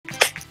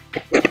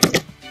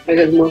Hey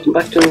guys, welcome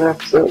back to another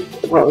episode,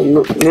 well, a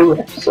new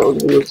episode of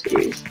the new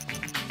series.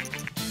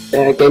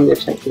 Game Dev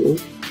Tycoon.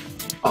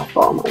 I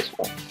thought I might as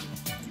well.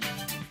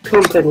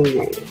 Company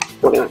name,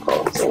 what do I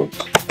call it, so.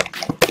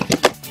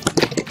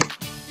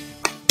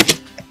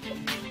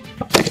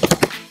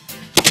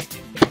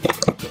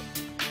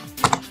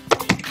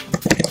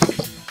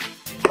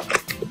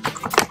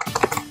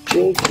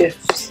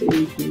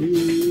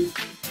 JFCD.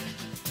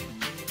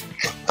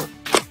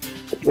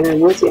 Man,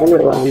 where's the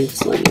underline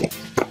sign?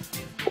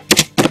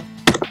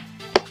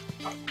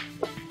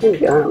 Here we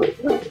go,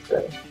 right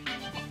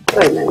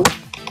now.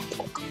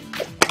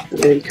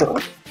 There we go.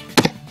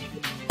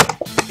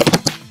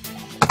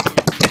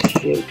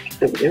 Shake,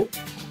 there we go.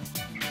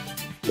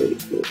 Very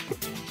good.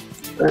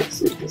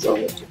 That's it, that's all.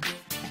 Yeah,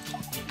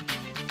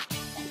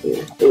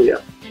 there we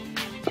go.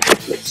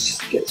 Let's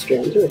just get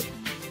straight into it.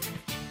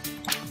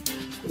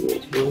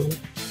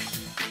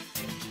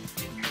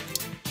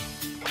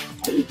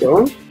 There we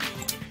go.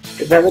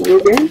 Develop new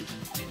game?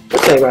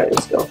 Okay, right,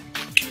 let's go.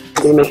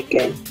 We're gonna make a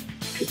game.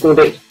 It's gonna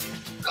be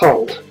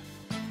called.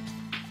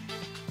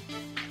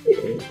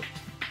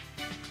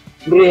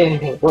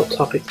 Yeah, what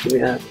topics do we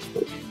have?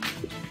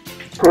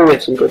 Oh, we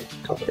have some good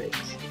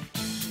topics.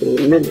 In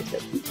a minute,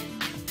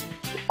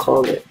 we'll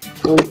call it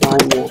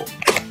frontline war.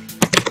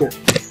 Now,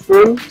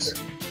 front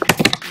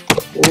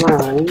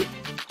line.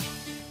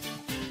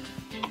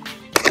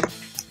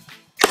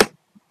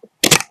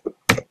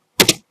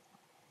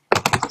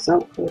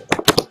 Example.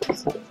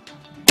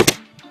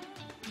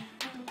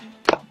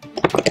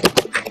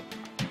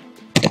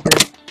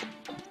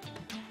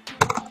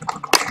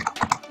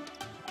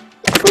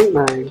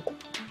 Frontline.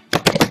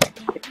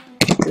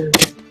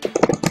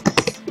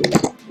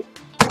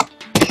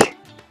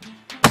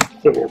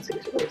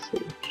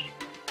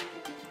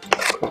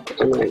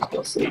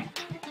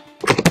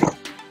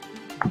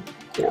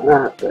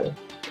 Yeah,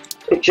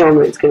 the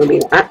genre is going to be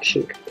an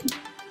action.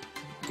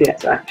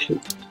 Yes, action.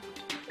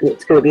 And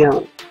it's going to be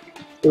on.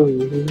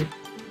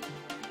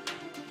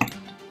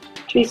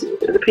 Jesus,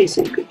 the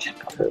PC picture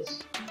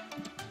because.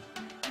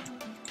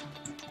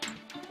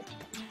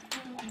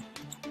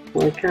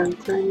 Why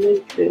can't I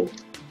make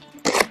it?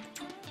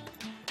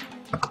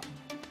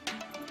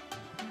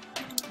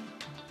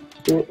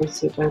 Yeah, let's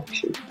see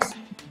action.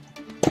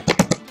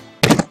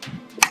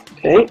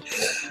 Okay.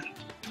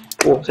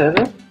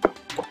 Whatever.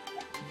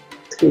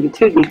 It's going to be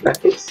 2D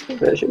graphics,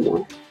 version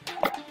 1.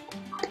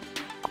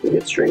 We'll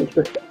get straight into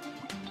it.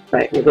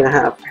 Right, we're going to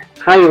have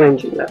higher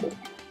engine level.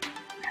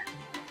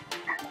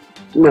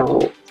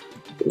 No.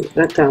 Move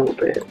that down a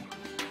bit.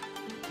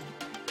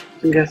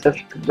 I guess I have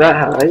to put that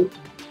high.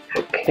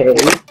 Okay.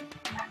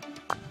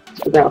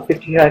 So about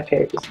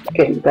 55k, this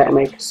game better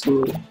make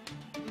some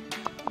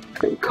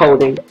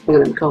coding.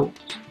 Look at them codes.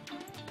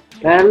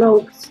 That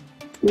looks,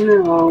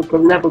 no, the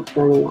level's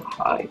going not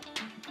high.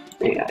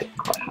 Yeah, it's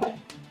quite high.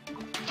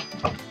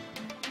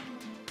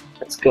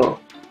 Let's go.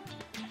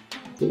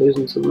 I'm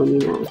losing some money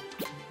now.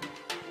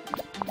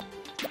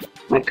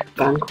 Like a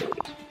banquet.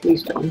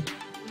 Please don't.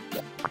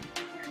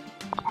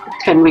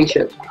 10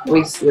 research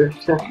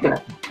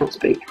can't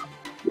speak.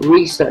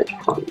 Research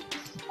points.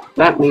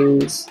 That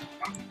means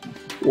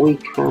we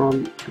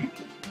can.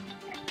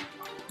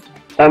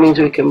 That means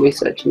we can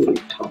research a new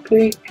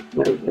topic.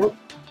 There we go.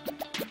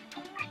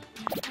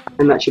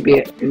 And that should be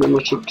it. And then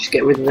we should just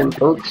get rid of them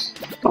bugs.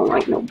 Don't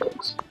like no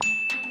bugs.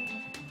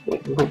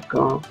 Wait, oh my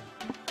god.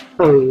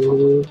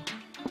 Oh.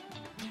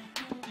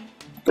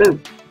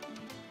 Boom.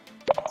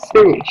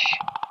 Finish.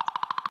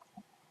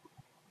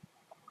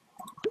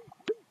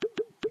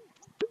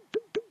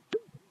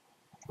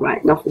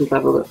 Right, nothing's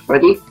leveled up.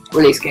 Ready?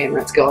 Release game,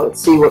 let's go.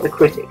 Let's see what the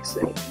critics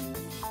say.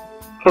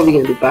 Probably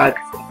gonna be bad,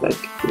 like,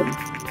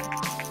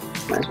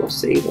 might as well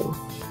see though.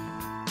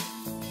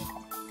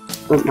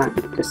 Don't mind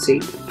the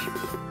siege.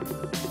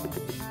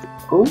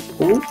 Oh,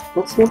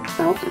 let's look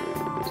out.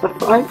 So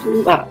 5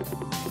 isn't bad.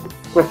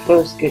 For a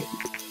first game.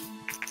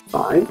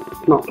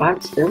 5, not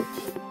bad still.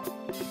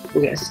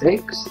 We get a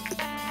 6.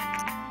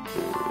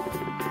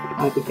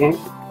 5 again.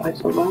 5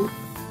 so bad.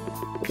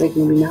 Are they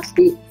gonna be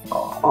nasty?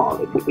 Oh,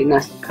 they could be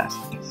nasty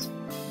casters.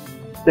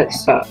 Let's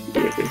start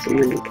making some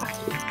really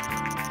casters.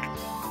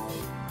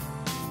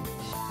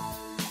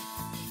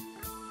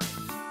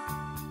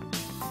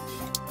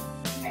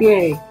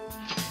 Yay!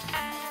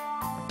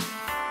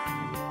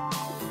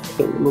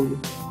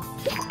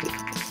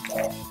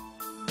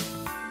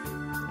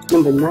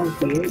 Number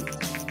 98.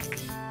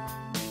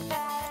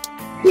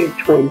 We have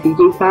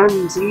 22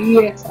 fans.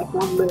 Yes, I've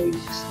won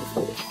those.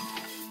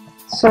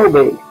 So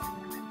big.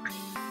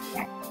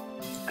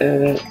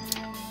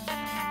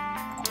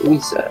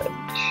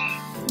 Research.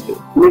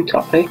 New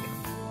topic.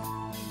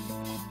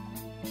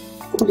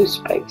 We'll do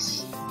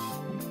space.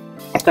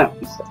 Start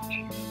research.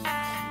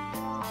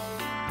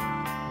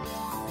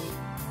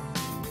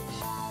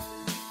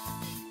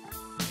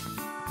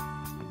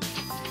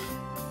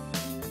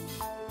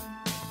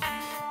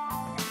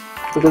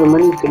 Look at the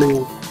money's coming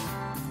in.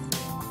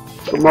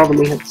 But more than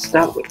we had to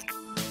start with.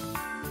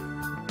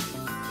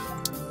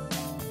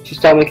 Should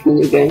start making a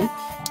new game.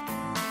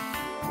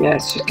 Yeah,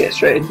 let's just get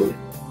straight into it.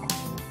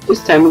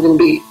 This time we're gonna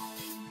be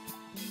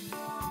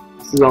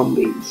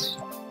zombies.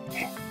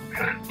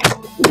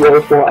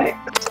 World War X.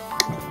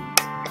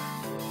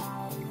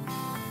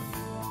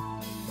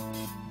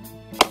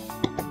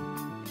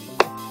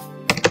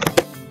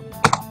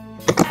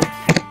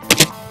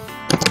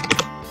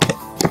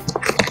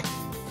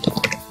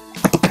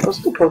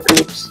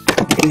 Post-apocalypse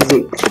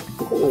easy. I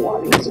don't know why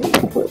it's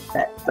easy, but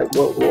that's like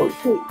World War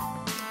II.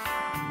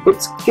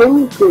 It's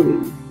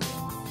gameplay.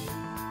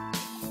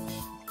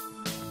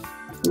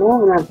 More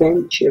of an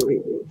adventure,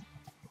 really.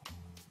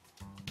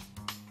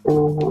 And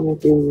I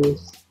want to do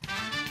this.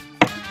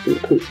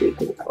 PC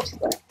can cost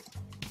that.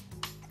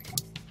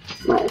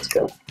 Right, let's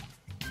go.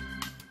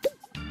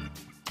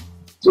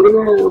 So we're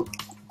gonna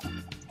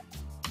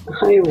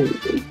hire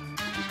anything.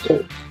 So,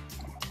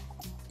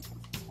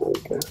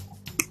 okay.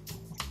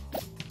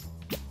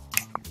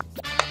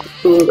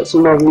 We've got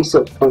some more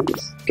research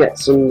points, get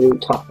some new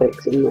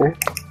topics in there.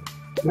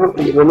 And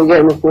hopefully when we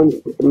get enough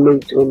money we can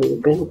move to another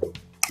building.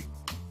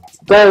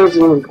 That is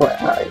really quite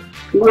high.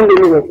 If you want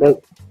to look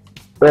at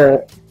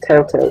the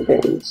Telltale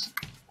games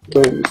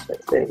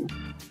that thing.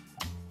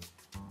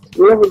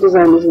 The level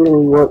design isn't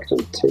really worked on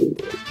too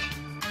much.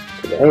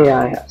 The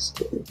AI has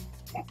to.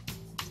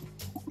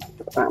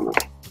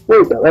 There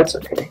we go, that's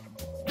okay.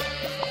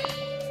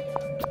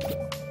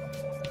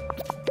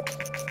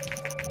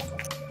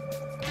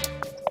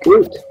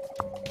 Good.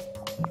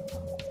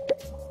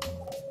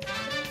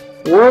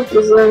 World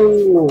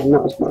design, no,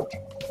 not as much.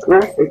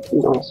 Graphics,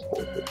 not as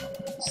much.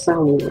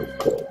 Sound, of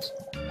course.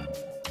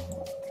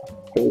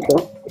 There we go,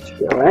 it should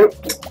be alright.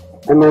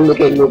 And then the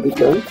game will be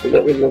done. We'll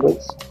get rid of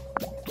this.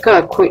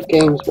 Kind of quick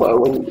games what I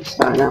wouldn't be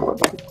starting out with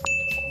them.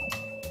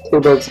 2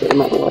 birds get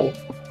them out of the way.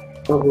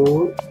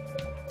 Oh,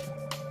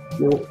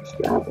 no, it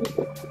should happen.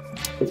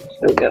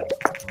 There we go.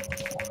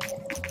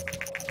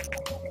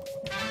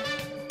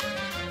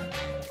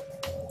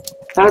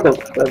 I don't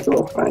prefer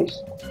door price.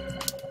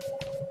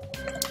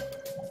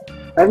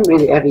 I haven't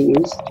really ever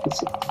used this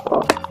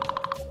before.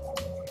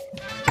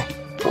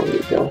 There we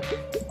go.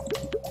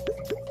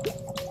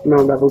 No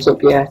levels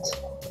up yet.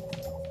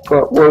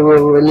 But we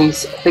will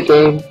release the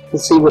game and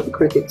see what the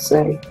critics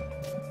say.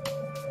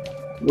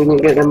 We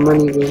didn't get the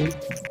money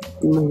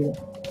in.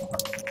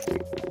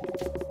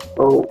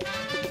 Oh,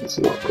 it's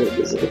not good,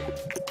 is it?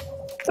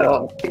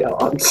 Oh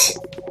god.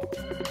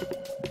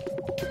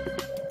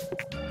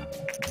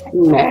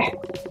 Meh.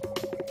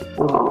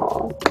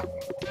 Oh,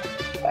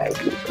 that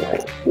is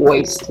like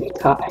wasted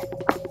time.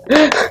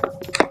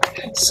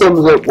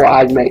 Sums up what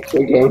I'd make for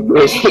a game,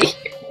 really.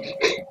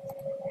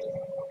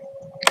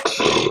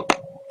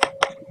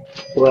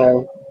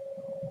 Well,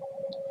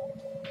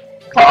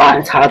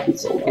 it's hardly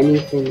sold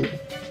anything.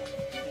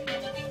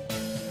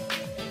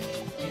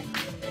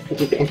 I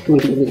did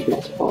anything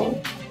at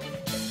all.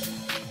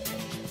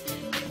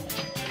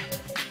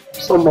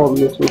 Some more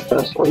than this was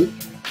first week.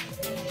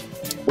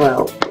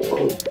 Well,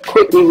 we'll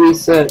quickly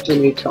research a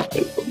new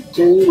topic, but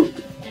do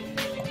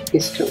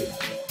history.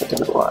 I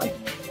don't know why.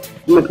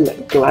 I'm looking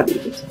at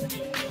gladiators.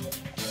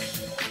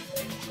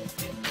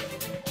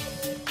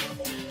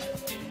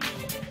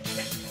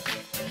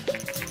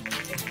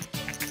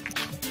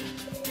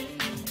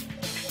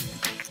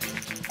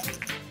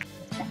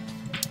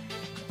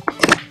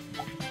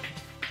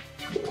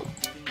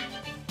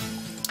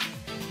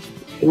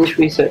 Finish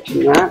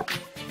researching that.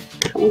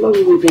 How long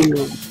have we been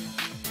on?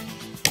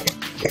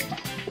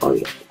 Oh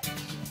yeah.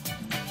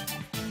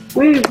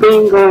 We've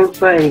been going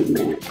for 8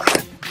 minutes.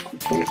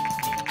 Okay.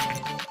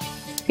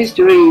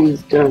 History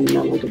is done,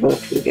 now we'll develop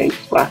the game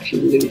for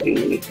actually losing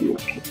anything.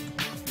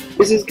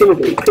 This is going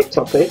to be quick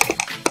topic.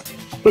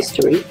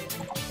 History.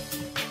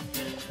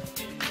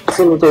 It's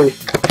going to do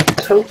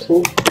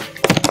total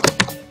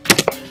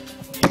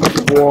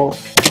war.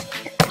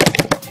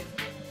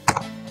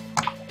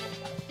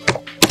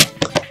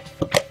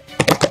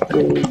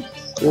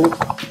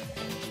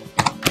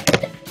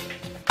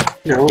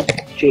 No,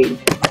 G.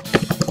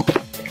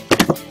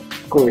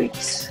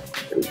 Greece.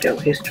 There we go,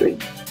 history.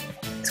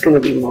 It's going to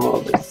be more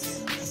of a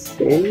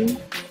sim.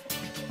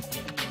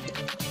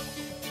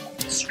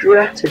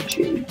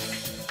 Strategy.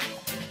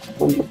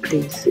 On the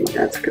PC,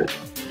 that's good.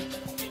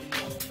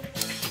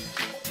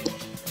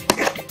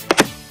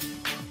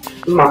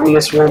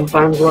 -1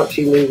 fans were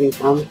actually losing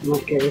fans from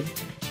that game.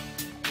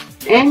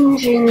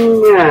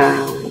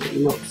 Engineer.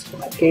 Not so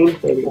bad.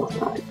 Gameplay not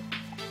right.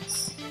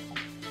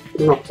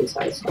 Not as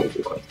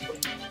satisfying quite.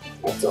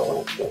 That's all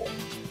I've got.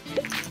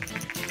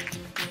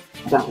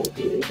 That would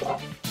be really bad.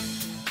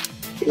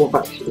 What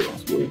actually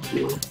lost money from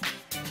that?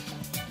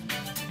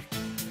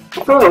 I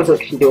thought I was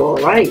actually doing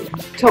alright.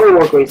 Total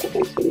War Greece I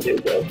think's gonna do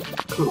good.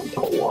 Come on,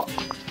 Total War.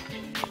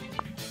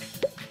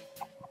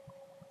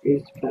 I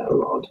used to play a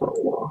lot of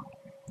Total War.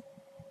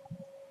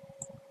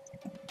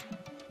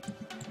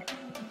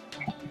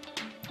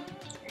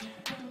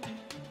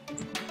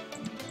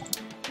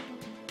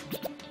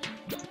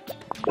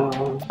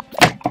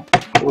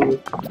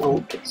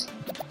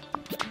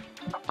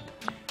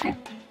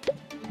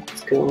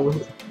 Let's go.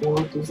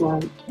 More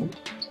design.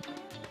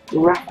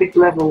 graphic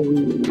level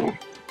meh.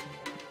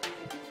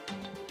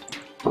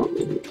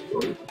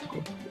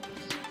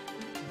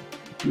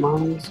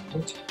 Minus.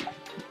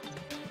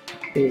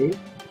 Okay.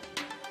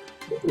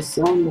 The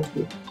sound of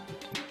it.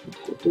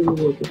 There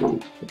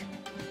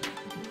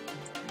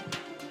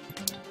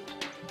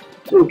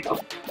we go.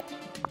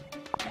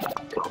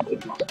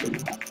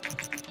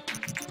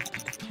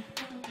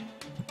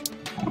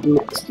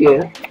 Next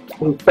year,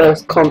 on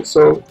first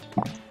console,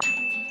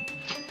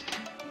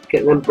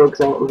 get them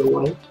bugs out of the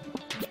way.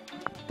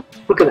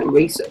 Look at them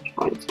research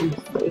points on the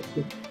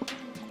 30.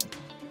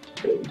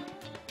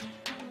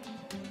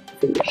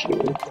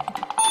 Finishing.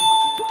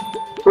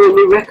 Oh,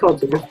 new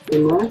records and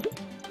everything there.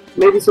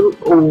 Maybe some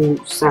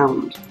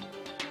sound.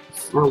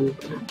 Sound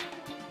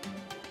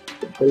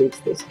release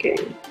this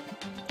game.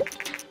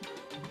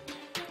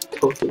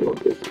 Totally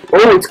love it.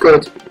 Oh, it's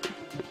good.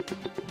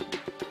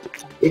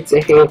 It's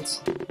a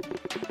hit.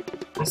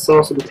 I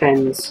saw some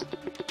 10s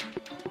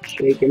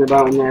shaking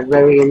about in there.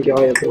 Very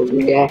enjoyable.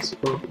 Yes,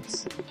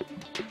 boys.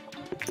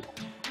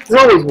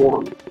 There's always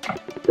one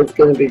that's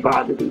going to be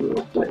bad if you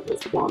not like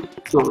this one.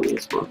 It's not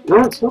this one.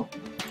 No, it's not.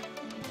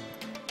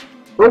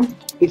 Well,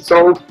 it's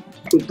sold.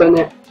 We've done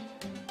it.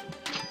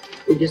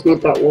 We just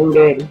need that one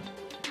game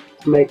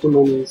to make the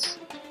monies.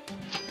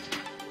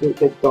 Make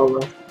the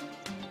dollar.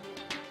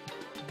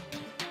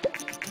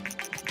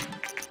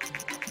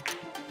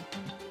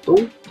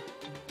 Oh.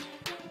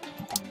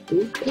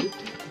 Okay.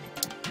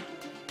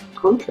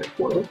 Contract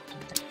work.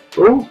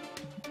 Oh.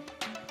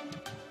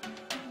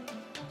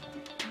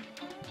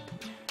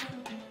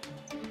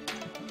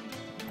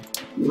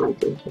 My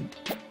thinking.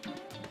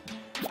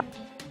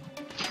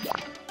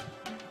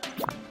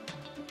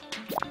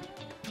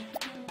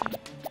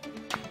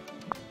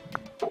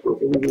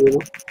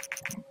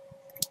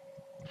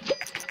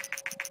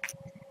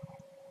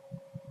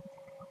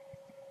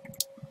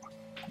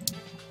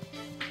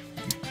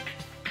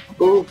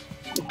 Oh,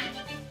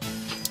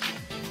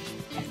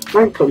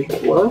 my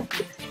contract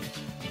work.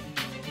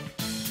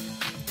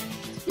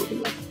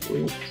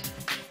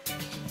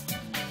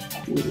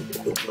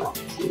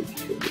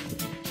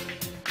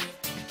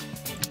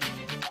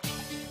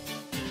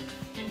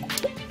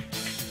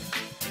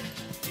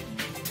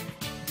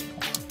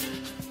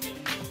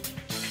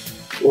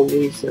 We'll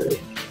research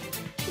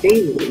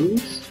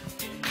aliens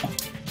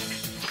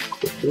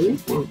quickly.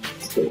 Oh,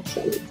 still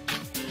excited.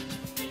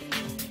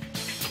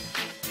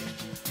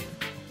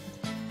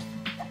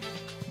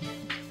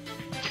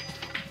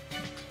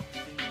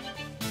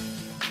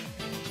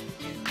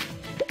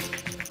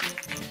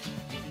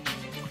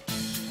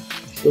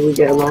 So we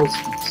get a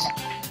license.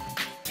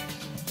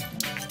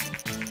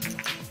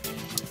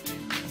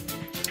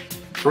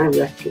 I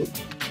reckon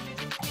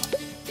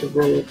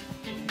develop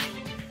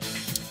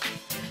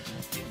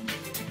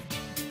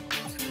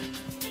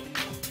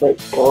like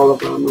all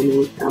of our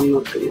money. I'm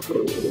not gonna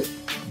go with it.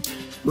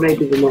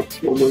 Maybe the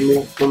next one when we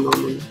have some more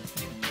money.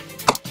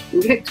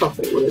 We picked off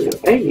it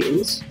with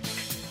aliens.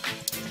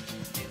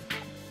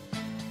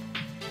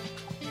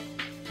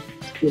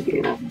 It's gonna be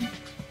an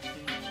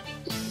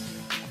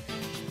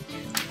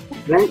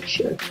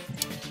adventure.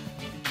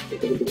 We're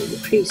going to be on the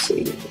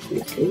PC,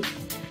 definitely.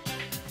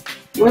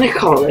 I'm going to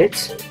call it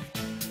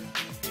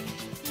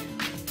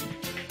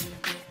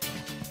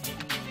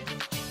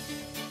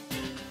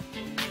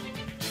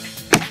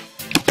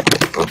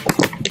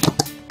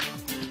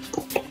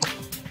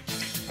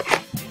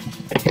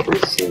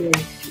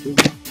Isolation.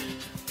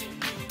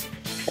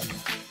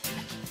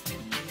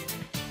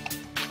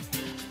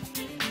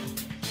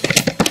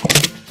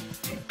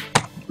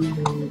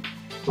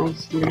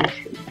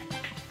 Isolation.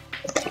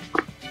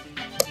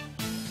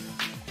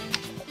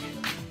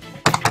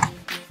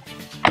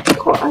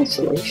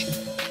 Isolation.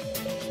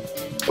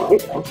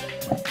 Right now.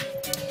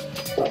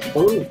 Start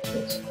playing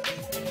this.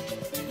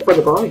 For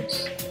the boys.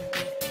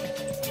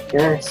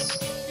 Yes.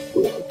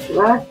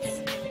 That.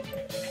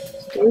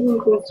 Starting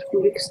growth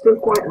can still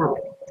quite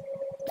high.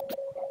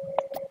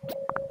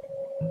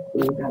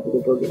 We've had the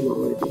bug in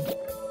already.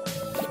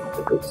 That's a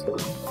good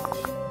start.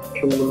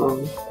 From the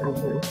man down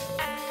there.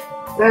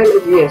 That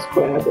is yes,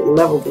 quite high, but the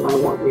level that I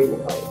want really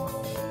high.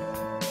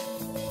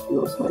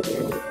 Not slightly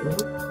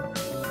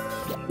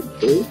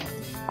should be.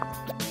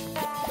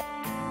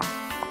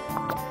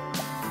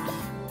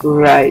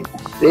 Right,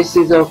 this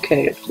is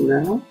okay up to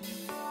now.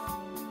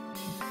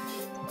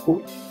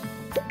 Oh,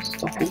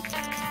 stopping.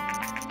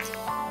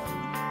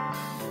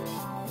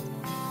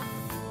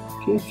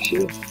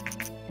 Shift.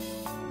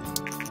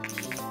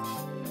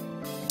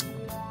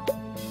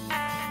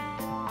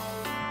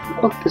 We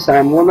want the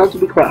sound, we want that to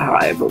be quite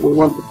high, but we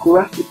want the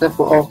graphic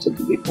level also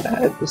to be quite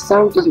high. The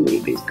sound doesn't need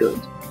to be as good.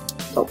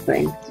 Stop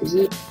playing, does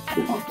it?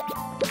 No.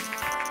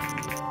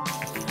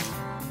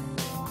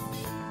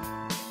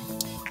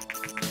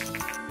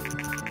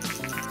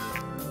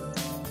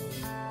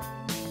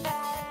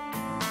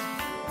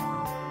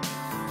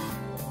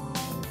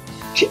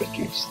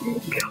 Yes, there we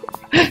go.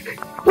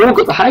 Oh,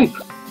 got the hype.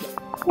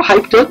 We're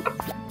hyped up.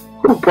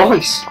 Oh,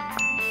 boys.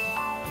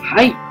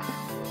 Hype.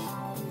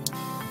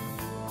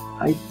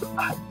 Hype,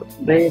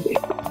 baby.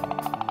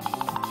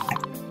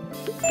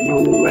 No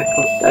new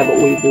records there, but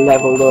we've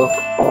leveled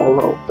up all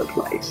over the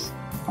place.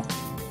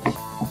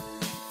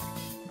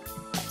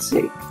 Let's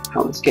see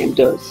how this game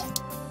does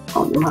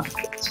on the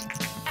market.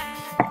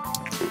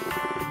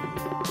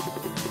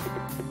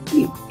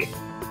 Eek.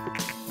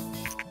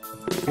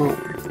 Oh.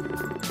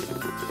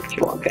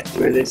 Sure, I'll get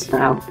through this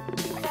now.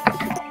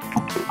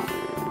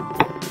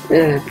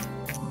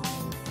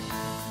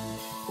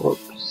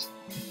 Whoops.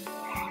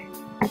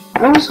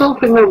 I was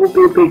hoping there would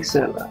be a big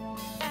server,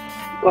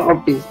 but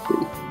obviously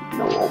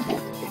no one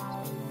wanted it.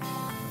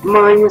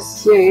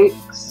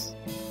 -6.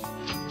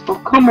 Oh,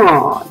 come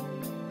on.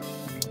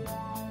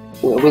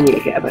 Well, we need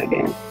to get a better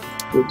game.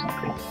 We're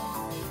talking.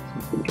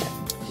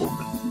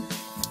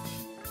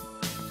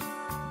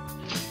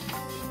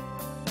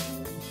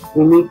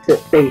 We need to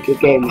think of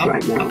games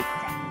right now.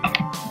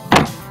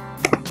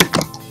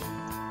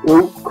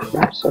 Oh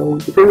crap, so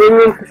we've been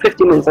running for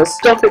 50 minutes. I'll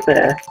stop it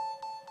there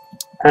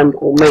and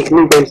we'll make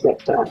new games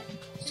next time.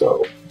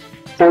 So,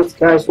 thanks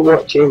guys for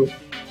watching.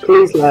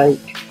 Please like,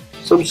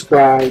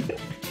 subscribe,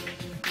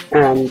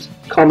 and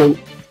comment,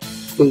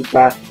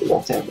 feedback,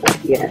 whatever.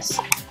 Yes.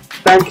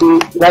 Thank you,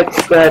 like,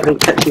 subscribe, and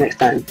catch you next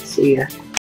time. See ya.